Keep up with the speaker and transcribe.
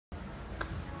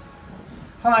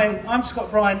Hi, I'm Scott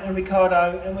Bryant and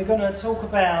Ricardo, and we're going to talk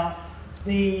about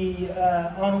the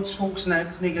Arnold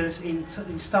Schwarzenegger's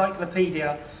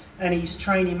encyclopedia and his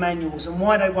training manuals and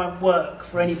why they won't work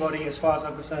for anybody as far as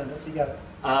I'm concerned. Off you go.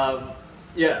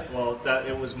 Yeah, well,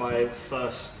 it was my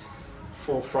first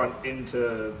forefront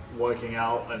into working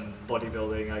out and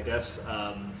bodybuilding, I guess.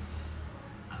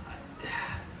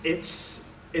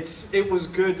 It was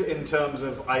good in terms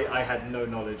of I had no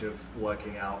knowledge of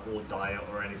working out or diet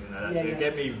or anything like that. Yeah, so yeah. It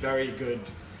gave me very good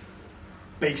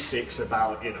basics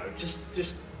about, you know,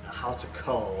 just how to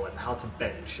curl and how to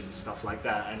bench and stuff like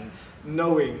that. And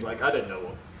knowing, like, I didn't know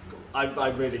what, I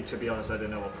really, to be honest, I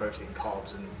didn't know what protein,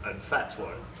 carbs and fats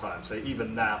were at the time. So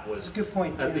even that was a good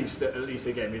point. At least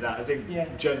it gave me that. I think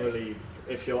generally,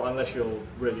 unless you're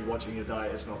really watching your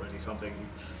diet, it's not really something.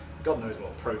 God knows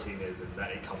what protein is and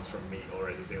that it comes from meat or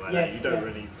anything like that. You don't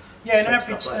really. Yeah,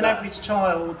 an average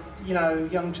child, you know,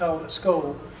 young child at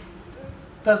school,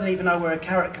 doesn't even know where a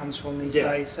carrot comes from these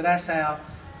days. So that's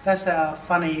how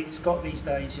funny it's got these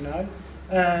days, you know.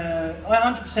 I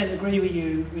 100% agree with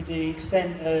you with the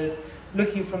extent of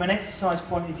looking from an exercise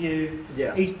point of view.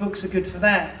 These books are good for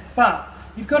that, but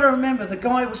you've got to remember the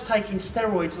guy was taking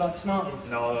steroids like Smarties.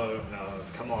 No,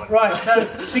 come on. Right, so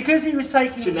because he was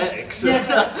taking genetics.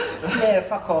 Yeah,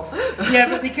 fuck off. Yeah,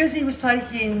 but because he was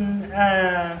taking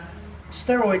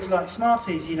steroids like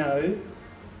Smarties, you know,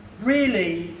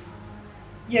 really,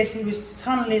 yes, he was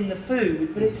tunneling the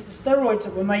food, but it's the steroids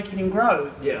that were making him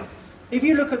grow. Yeah. If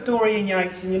you look at Dorian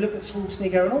Yates and you look at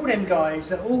Schwarzenegger and all them guys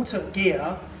that all took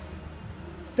gear,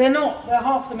 they're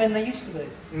half the men they used to be.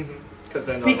 Mm-hmm.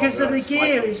 Because of the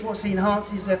gear is what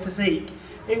enhances their physique.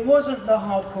 It wasn't the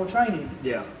hardcore training.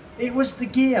 Yeah. It was the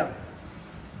gear.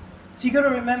 So you've got to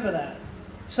remember that.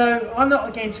 So I'm not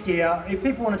against gear. If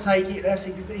people want to take it, that's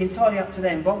entirely up to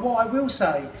them. But what I will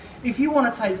say, if you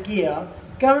want to take gear,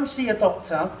 go and see a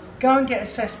doctor, go and get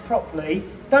assessed properly.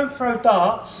 Don't throw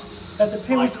darts at the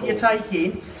pills that you're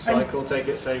taking. Take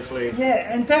it safely.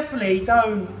 Yeah, and definitely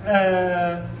don't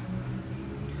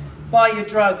buy your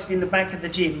drugs in the back of the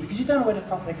gym because you don't know where the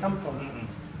fuck they come from.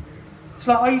 It's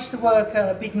like I used to work at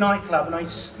a big nightclub and I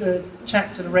used to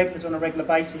chat to the regulars on a regular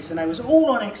basis and they was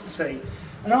all on ecstasy.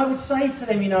 And I would say to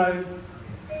them, you know,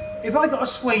 if I got a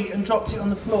sweet and dropped it on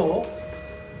the floor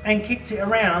and kicked it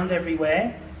around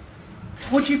everywhere,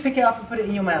 would you pick it up and put it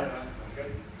in your mouth?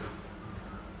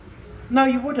 No,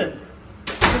 you wouldn't.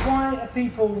 So why are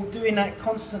people doing that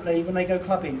constantly when they go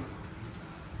clubbing?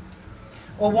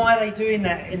 Or why are they doing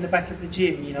that in the back of the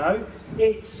gym, you know?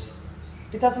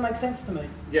 It doesn't make sense to me.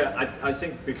 Yeah, I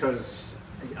think because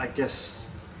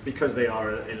they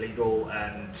are illegal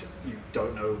and you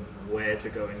don't know where to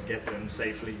go and get them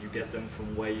safely, you get them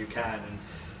from where you can.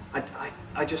 And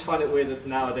I just find it weird that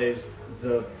nowadays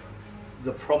the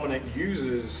prominent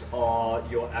users are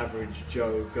your average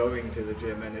Joe going to the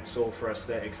gym and it's all for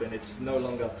aesthetics and it's no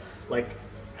longer like,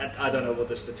 I don't know what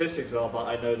the statistics are, but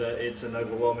I know that it's an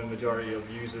overwhelming majority of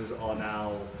users are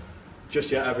now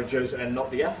just your average Joes and not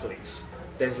the athletes.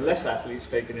 There's less athletes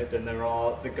taking it than there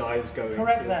are the guys going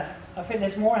Correct that. I think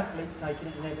there's more athletes taking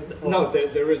it than ever before. No,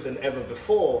 there isn't ever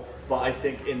before, but I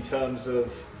think in terms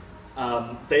of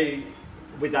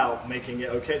without making it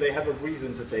okay, they have a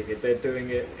reason to take it. They're doing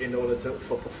it in order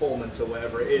for performance or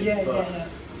whatever it is.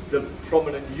 The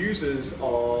prominent users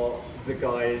are the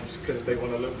guys because they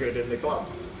want to look good in the club.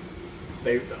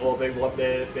 They want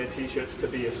their t-shirts to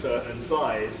be a certain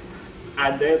size.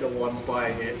 And they're the ones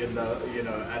buying it in the, you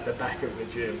know, at the back of the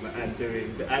gym and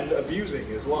abusing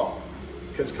as well.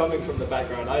 Because coming from the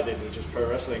background I did, which is pro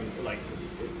wrestling, like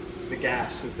the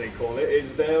gas as they call it,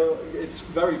 it's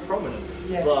very prominent.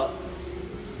 Yeah. But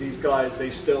these guys,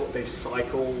 they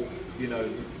cycle, you know,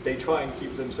 they try and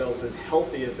keep themselves as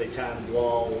healthy as they can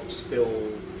while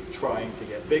still trying to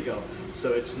get bigger.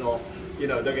 So it's not, you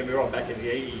know, don't get me wrong. Back in the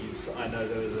 '80s, I know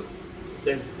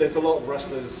there's a lot of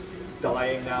wrestlers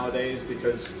dying nowadays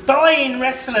because... Dying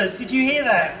wrestlers, did you hear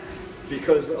that?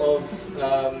 Because of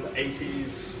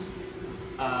 80s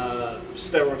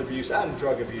steroid abuse and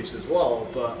drug abuse as well,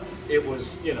 but it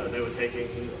was, you know, they were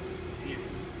taking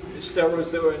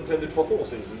steroids that were intended for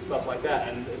horses and stuff like that,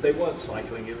 and they weren't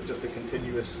cycling, it was just a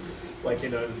continuous, like, you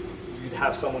know, you'd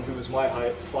have someone who was my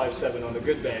height, 5'7" on a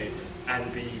good day,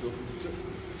 and be just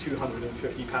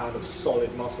 250 pounds of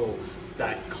solid muscle.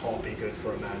 That can't be good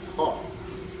for a man's heart.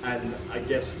 And I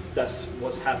guess that's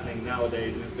what's happening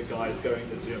nowadays is the guys going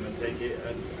to the gym and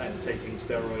taking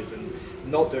steroids and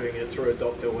not doing it through a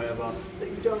doctor or whatever.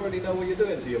 You don't really know what you're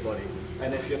doing to your body.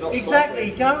 And if you're not exactly,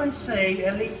 go and see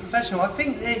elite professional. I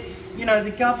think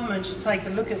the government should take a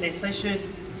look at this. They should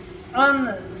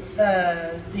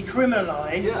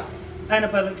decriminalise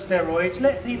anabolic steroids,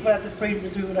 let people have the freedom to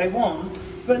do what they want,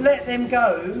 but let them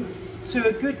go to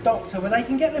a good doctor where they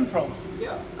can get them from.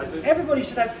 Yeah, I think everybody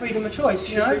should have freedom of choice,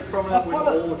 you know. With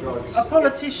all drugs. A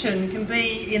politician can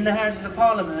be in the Houses of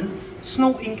Parliament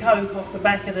snorting coke off the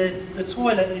back of the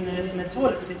toilet in the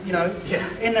toilet, you know,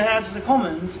 in the Houses of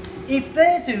Commons. If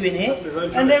they're doing it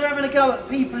and they're having a go at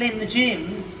people in the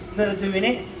gym that are doing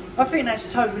it, I think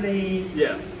that's totally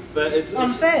but it's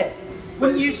unfair.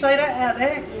 Wouldn't you say that out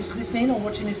there who's listening or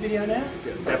watching this video now?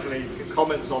 Yeah, definitely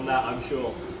comments on that, I'm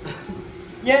sure.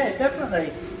 Yeah,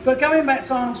 definitely. But going back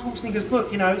to Arnold Schwarzenegger's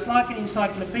book, you know, it's like an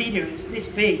encyclopedia, it's this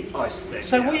big. Oh, it's thick,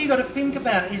 so what you've got to think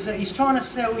about is that he's trying to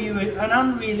sell you an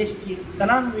unrealistic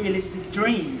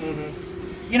dream.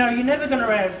 You know, you're never going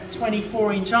to have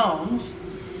 24-inch arms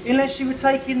unless you were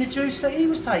taking the juice that he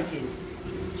was taking.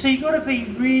 So you've got to be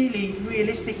really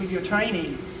realistic with your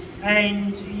training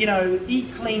and, you know,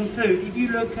 eat clean food. If you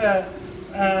look at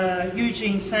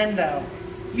Eugene Sandow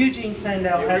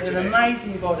had an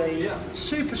amazing body,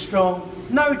 super strong,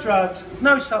 no drugs,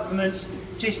 no supplements,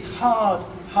 just hard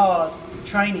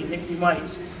training, lifting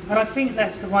weights. And I think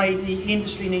that's the way the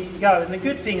industry needs to go. And the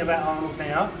good thing about Arnold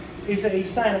now is that he's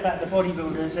saying about the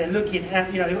bodybuilders, they're looking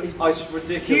at, you know, they've got these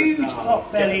ridiculous huge now.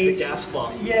 pot bellies. The gas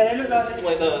button. Yeah,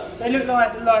 they look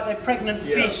like they're pregnant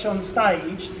fish on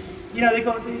stage. You know, they've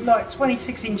got like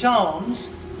 26-inch arms,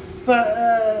 but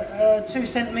a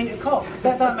 2-centimetre cock.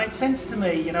 That don't make sense to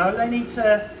me. You know, they need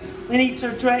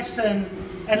to address and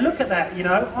look at that. You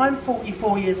know, I'm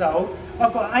 44 years old.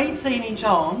 I've got 18-inch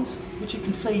arms, which you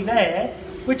can see there,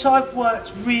 which I've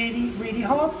worked really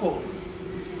hard for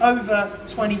over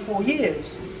 24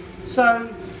 years. So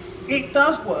it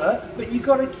does work, but you've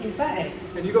got to keep at it.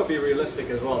 And you've got to be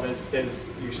realistic as well.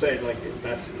 There's you say like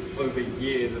that's over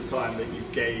years of time that you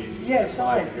gain the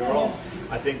size of your arm.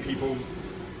 I think people,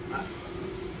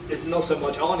 it's not so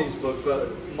much Arnie's book, but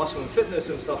Muscle and Fitness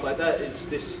and stuff like that. It's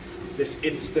this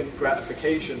instant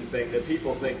gratification thing that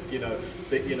people think,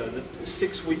 the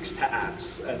 6 weeks to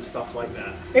abs and stuff like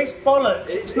that. It's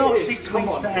bollocks. It's not 6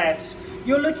 weeks to abs.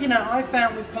 You're looking at, I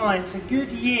found with clients, a good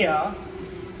year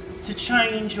to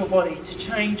change your body, to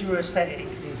change your aesthetics.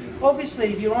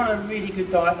 Obviously, if you're on a really good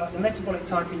diet, like the metabolic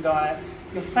typing diet,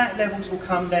 your fat levels will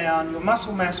come down, your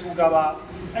muscle mass will go up,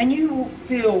 and you will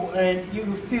feel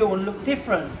and look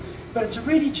different. But to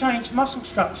really change muscle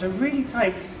structure really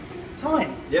takes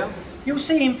time. Yeah. You'll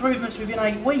see improvements within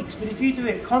 8 weeks, but if you do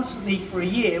it constantly for a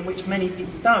year, which many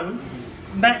people don't,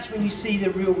 that's when you see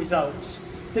the real results.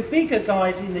 The bigger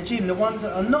guys in the gym, the ones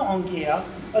that are not on gear,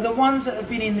 are the ones that have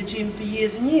been in the gym for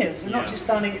years and years. They're not just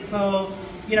done it for,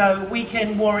 you know,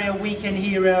 weekend warrior, weekend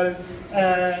hero.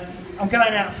 I'm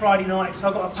going out Friday night, so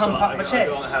I've got to pump up my chest. I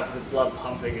don't have the blood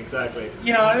pumping, exactly.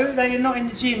 You know, they're not in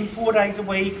the gym 4 days a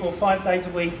week or 5 days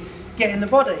a week getting the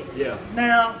body. Yeah.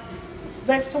 Now,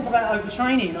 let's talk about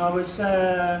overtraining. I was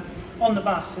on the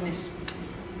bus and this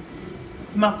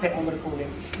Muppet, I'm going to call him,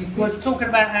 was talking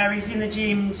about how he's in the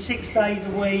gym 6 days a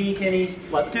week and he's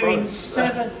like doing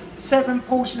seven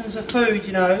portions of food,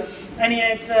 you know, and he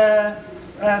had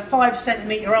 5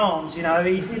 centimetre arms, you know,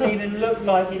 he didn't even look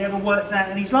like he'd ever worked out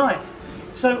in his life.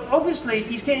 So obviously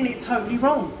he's getting it totally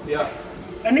wrong. Yeah.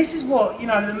 And this is what, you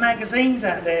know, the magazines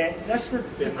out there, that's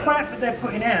the crap that they're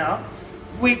putting out,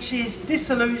 which is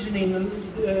disillusioning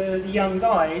the young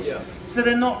guys, so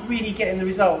they're not really getting the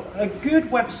result. A good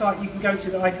website you can go to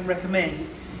that I can recommend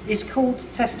is called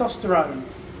Testosterone.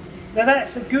 Now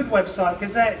that's a good website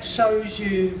because that shows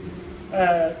you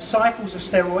cycles of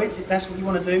steroids, if that's what you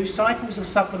want to do, cycles of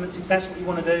supplements, if that's what you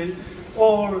want to do,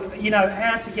 or, you know,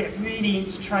 how to get really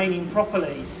into training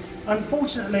properly.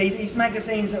 Unfortunately, these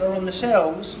magazines that are on the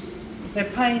shelves, they're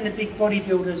paying the big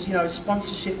bodybuilders, you know,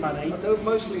 sponsorship money. They're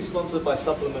mostly sponsored by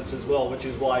supplements as well, which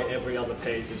is why every other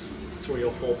page is 3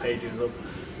 or 4 pages of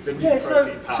the new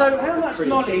protein powder. So how much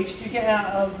knowledge do you get out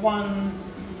of one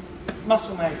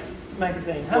muscle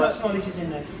magazine? How much knowledge is in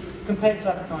there compared to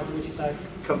advertising, would you say?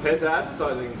 Compared to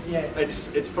advertising? Yeah.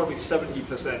 It's probably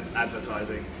 70%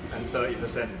 advertising and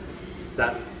 30%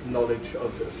 that knowledge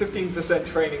of 15%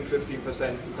 training,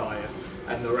 15% diet.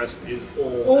 And the rest is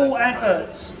all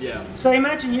adverts. Yeah. So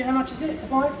imagine how much is it to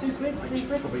buy it? 2 quid, 3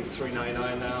 quid? Probably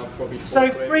 $3.99 now. Probably 4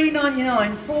 so quid.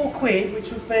 $3.99, 4 quid,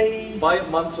 which would be. Buy it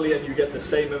monthly, and you get the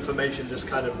same information, just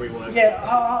kind of reworked. Yeah,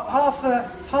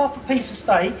 half a piece of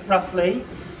steak, roughly.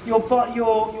 You're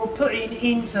putting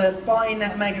into buying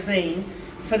that magazine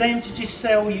for them to just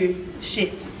sell you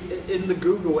shit. In the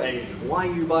Google age, why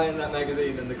are you buying that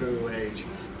magazine in the Google age?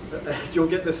 You'll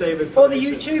get the same information. Or the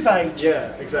YouTube age.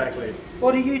 Yeah, exactly.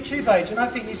 Or the YouTube age. And I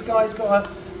think this guy's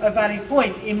got a valid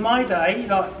point. In my day,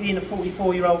 like being a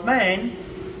 44-year-old man,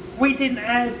 we didn't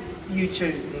have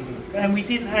YouTube, and we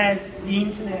didn't have the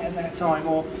internet at that time,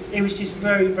 or it was just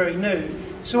very, very new.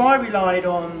 So I relied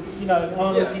on, you know,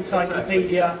 Arnold's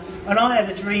Encyclopedia, and I had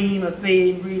a dream of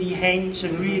being really hench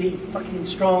and really fucking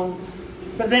strong.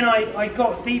 But then I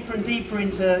got deeper and deeper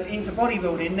into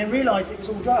bodybuilding, and then realised it was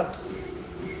all drugs.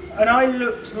 And I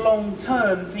looked long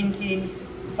term, thinking,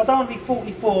 I don't want to be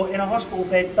 44 in a hospital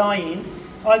bed dying.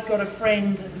 I've got a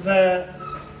friend that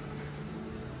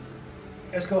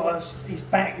has got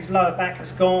his lower back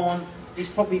has gone. He's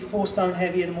probably 4 stone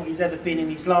heavier than what he's ever been in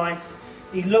his life.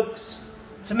 He looks,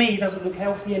 to me, he doesn't look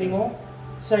healthy anymore.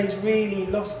 So he's really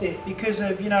lost it because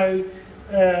of, you know,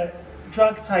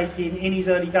 drug taking in his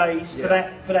early days for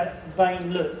that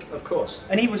vain look. Of course.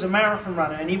 And he was a marathon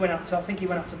runner, and he went up to, I think he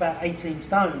went up to about 18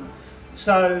 stone.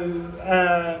 So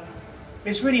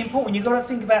it's really important. You've got to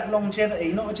think about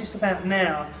longevity, not just about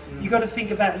now. You've got to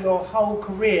think about your whole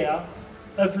career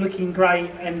of looking great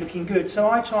and looking good. So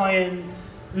I try and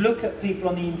look at people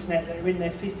on the internet that are in their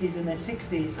 50s and their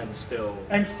 60s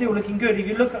and still looking good. If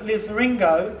you look at Liv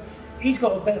Ferringo, he's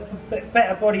got a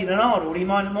better body than Arnold. He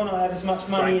might not have as much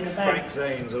money in the bank. Frank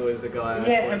Zane's always the guy.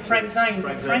 Yeah, and Frank Zane.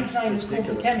 Frank Zane was called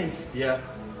the chemist. Yeah.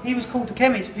 He was called the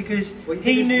chemist because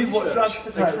he knew what drugs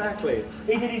to take. Exactly.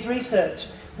 He did his research,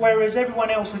 whereas everyone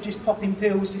else was just popping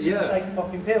pills just for the sake of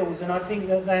popping pills. And I think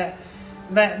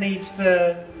that needs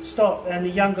to stop. And the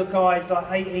younger guys, like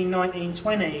 18, 19,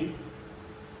 20,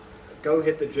 go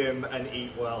hit the gym and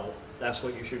eat well. That's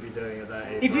what you should be doing at that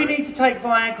age. If you need to take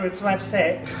Viagra to have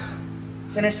sex,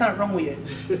 then there's something wrong with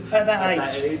you at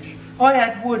that age. I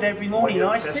had wood every morning.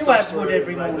 I still have wood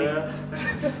every morning.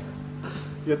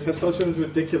 Your testosterone is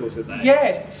ridiculous at that age.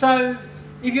 Yeah, so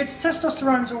if your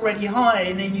testosterone's already high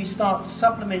and then you start to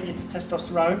supplement your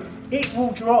testosterone, it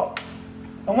will drop.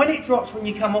 And when it drops, when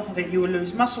you come off of it, you will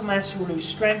lose muscle mass, you will lose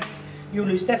strength, you will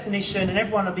lose definition, and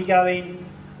everyone will be going,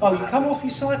 oh, you come off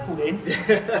your cycle then?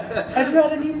 Have you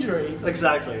had an injury?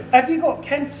 Exactly. Have you got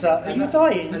cancer? Are you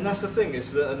dying? And that's the thing,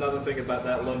 is that another thing about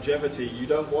that longevity, you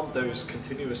don't want those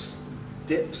continuous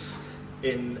dips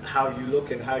in how you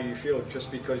look and how you feel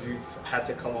just because you've had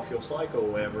to come off your cycle or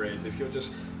whatever it is. If you're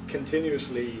just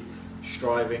continuously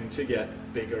striving to get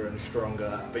bigger and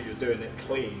stronger, but you're doing it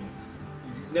clean,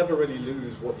 you never really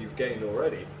lose what you've gained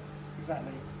already.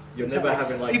 Exactly. You're never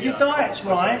having like... If your diet's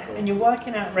right and you're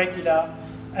working out regular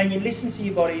and you listen to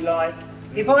your body, like,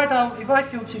 if I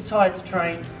feel too tired to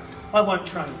train, I won't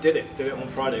train. Did it on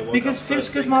Friday.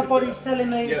 Because my body's telling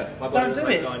me, my body don't do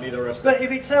it. No, I need a rest. But if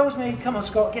it tells me, come on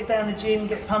Scott, get down the gym,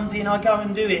 get pumping, I go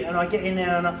and do it, and I get in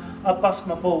there and I bust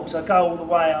my balls, I go all the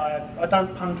way, I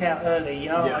don't punk out early, you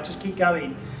know, I just keep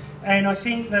going. And I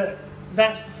think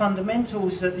that's the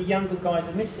fundamentals that the younger guys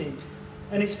are missing.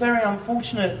 And it's very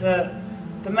unfortunate that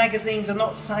the magazines are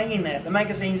not saying that. The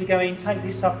magazines are going, take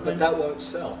this supplement. But that won't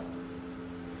sell.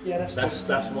 Yeah,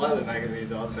 that's why the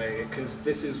magazines aren't saying it, because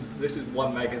this is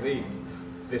one magazine,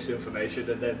 this information,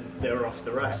 and then they're off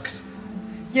the racks.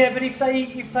 Yeah, but if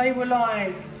they were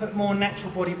like put more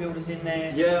natural bodybuilders in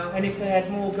there, and if they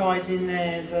had more guys in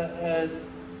there that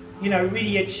you know,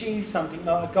 really achieved something,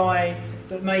 like a guy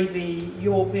that maybe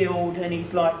your build and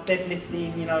he's like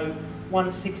deadlifting, you know,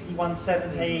 160,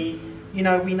 170. You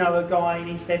know, we know a guy in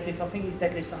his deadlift, I think his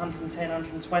deadlift's 110,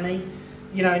 120,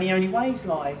 you know, and he only weighs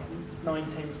like 9,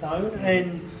 10 stone.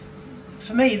 And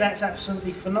for me, that's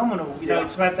absolutely phenomenal, you know,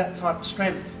 to have that type of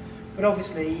strength. But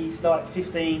obviously, he's like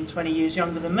 15, 20 years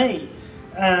younger than me.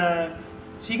 So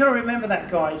you've got to remember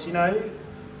that, guys, you know.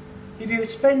 If you're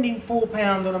spending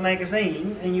 £4 on a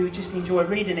magazine and you just enjoy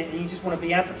reading it and you just want to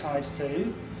be advertised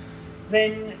to,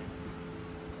 then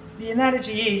the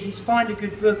analogy is find a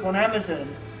good book on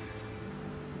Amazon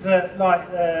that,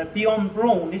 like Beyond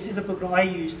Brawn. This is a book that I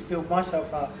use to build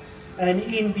myself up. And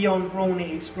in Beyond Brawn,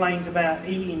 it explains about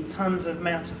eating tons of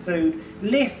amounts of food,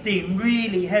 lifting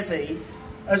really heavy,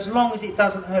 as long as it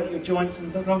doesn't hurt your joints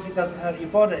and as long as it doesn't hurt your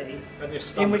body. And your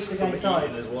stomach from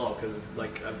eating as well, because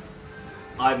like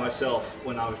I myself,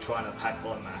 when I was trying to pack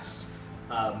on mass,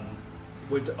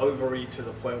 would overeat to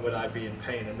the point where I'd be in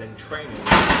pain, and then training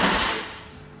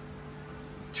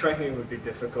would be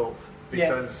difficult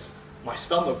because my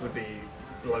stomach would be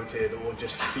bloated or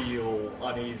just feel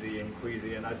uneasy and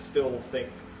queasy. And I still think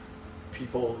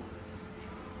people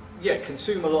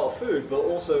consume a lot of food, but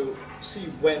also see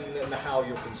when and how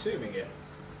you're consuming it,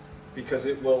 because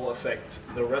it will affect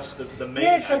the rest of the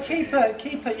main so keep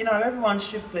it, you know, everyone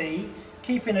should be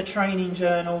keeping a training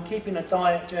journal, keeping a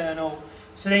diet journal,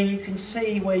 so then you can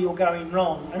see where you're going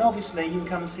wrong. And obviously you can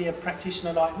come and see a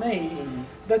practitioner like me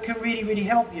that can really, really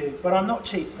help you. But I'm not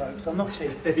cheap, folks, I'm not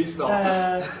cheap. He's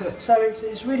not. So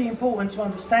it's really important to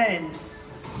understand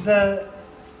that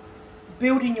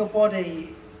building your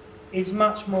body is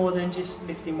much more than just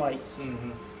lifting weights.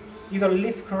 You've got to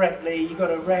lift correctly, you've got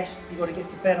to rest, you've got to get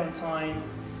to bed on time,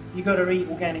 you've got to eat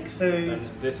organic food.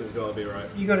 And this has got to be right.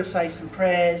 You've got to say some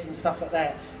prayers and stuff like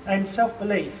that. And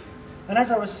self-belief. And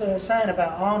as I was saying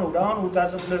about Arnold, Arnold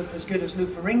doesn't look as good as Lou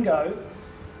Ferrigno.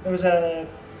 There was a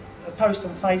post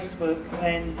on Facebook,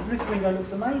 and Lou Ferrigno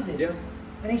looks amazing. Yeah.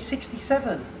 And he's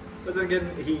 67. But then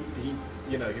again, he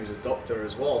you know, he was a doctor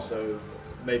as well, so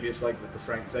maybe it's like with the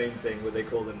Frank Zane thing where they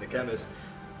call him the chemist.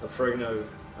 Ferrigno,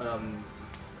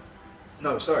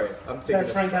 no, sorry, I'm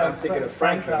thinking of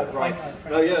Franco, right?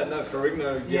 No, yeah, no,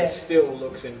 Ferrigno still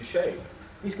looks in shape.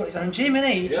 He's got his own gym,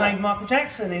 innit? He trained Michael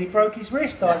Jackson and he broke his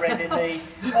wrist, I read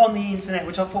on the internet,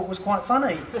 which I thought was quite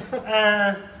funny.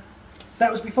 That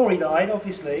was before he died,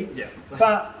 obviously. Yeah.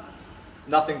 But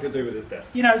nothing to do with his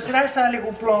death. You know, so that's our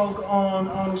little blog on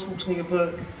Arnold Schwarzenegger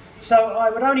book. So I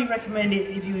would only recommend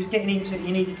it if you was getting into it,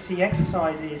 you needed to see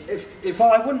exercises. But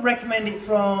I wouldn't recommend it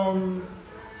from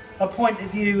a point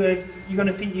of view of you're going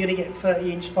to think you're going to get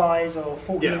 30-inch thighs or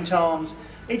 40-inch arms.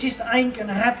 It just ain't going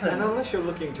to happen. And unless you're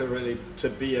looking to really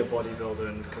be a bodybuilder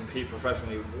and compete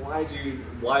professionally,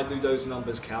 why do those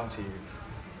numbers count to you?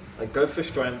 Like, go for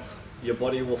strength, your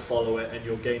body will follow it, and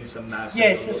you'll gain some mass.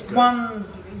 Yes, that's one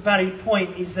valid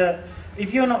point, is that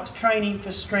if you're not training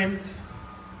for strength,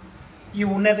 you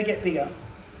will never get bigger.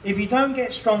 If you don't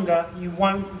get stronger, you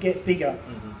won't get bigger.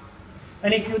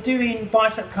 And if you're doing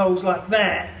bicep curls like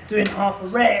that, doing half a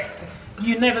rep,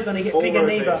 you're never going to get bigger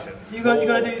neither. You've got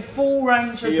to do full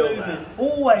range of movement,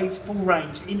 always full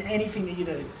range in anything that you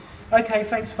do. Okay,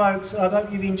 thanks folks. I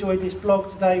hope you've enjoyed this blog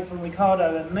today from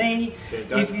Ricardo and me. Cheers,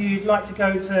 guys. If you'd like to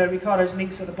go to Ricardo's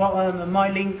links at the bottom and my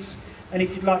links, and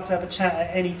if you'd like to have a chat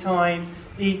at any time,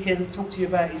 he can talk to you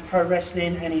about his pro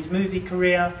wrestling and his movie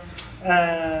career.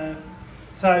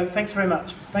 So thanks very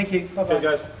much. Thank you. Bye-bye. Okay,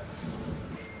 guys.